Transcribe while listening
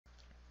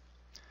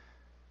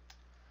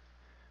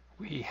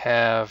we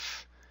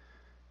have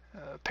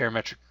a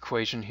parametric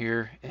equation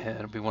here,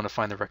 and we want to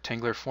find the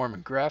rectangular form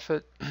and graph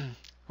it.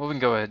 What we can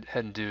go ahead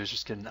and do is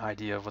just get an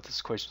idea of what this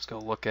equation is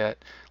going to look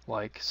at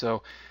like.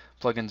 So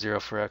plug in 0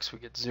 for x, we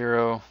get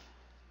 0,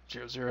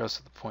 0, 0,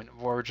 so the point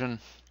of origin.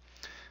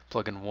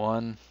 Plug in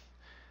 1,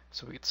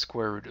 so we get the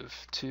square root of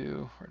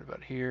 2 right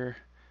about here.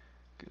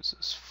 Gives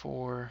us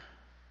 4.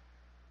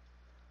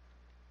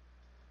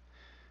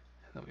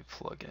 And then we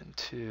plug in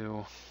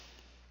 2.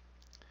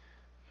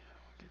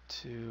 We get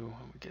 2,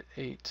 and we get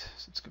 8,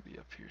 so it's going to be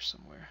up here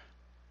somewhere.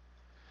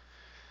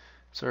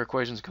 So our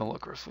equation is going to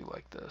look roughly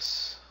like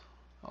this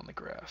on the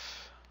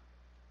graph.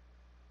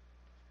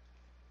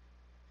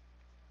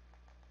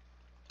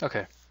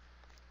 Okay,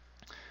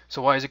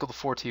 so y is equal to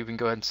 4t. We can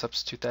go ahead and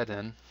substitute that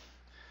in.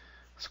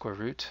 Square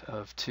root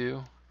of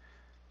 2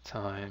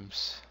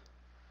 times,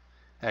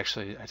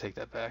 actually I take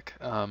that back,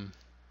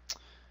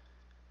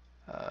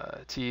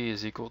 t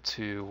is equal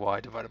to y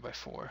divided by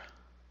 4.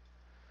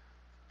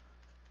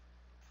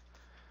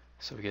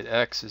 So we get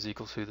x is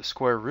equal to the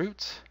square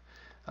root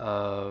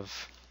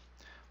of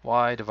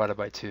y divided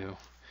by 2.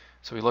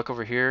 So we look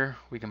over here,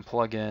 we can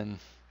plug in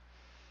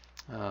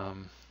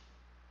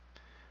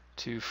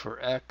 2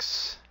 for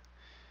x,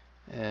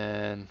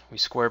 and we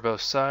square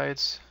both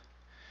sides.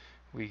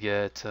 We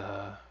get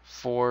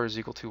 4 is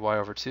equal to y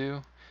over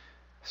 2.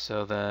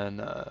 So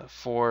then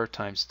 4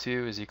 times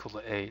 2 is equal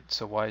to 8.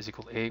 So y is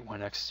equal to 8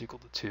 when x is equal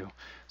to 2.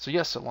 So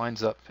yes, it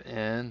lines up,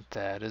 and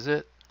that is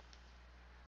it.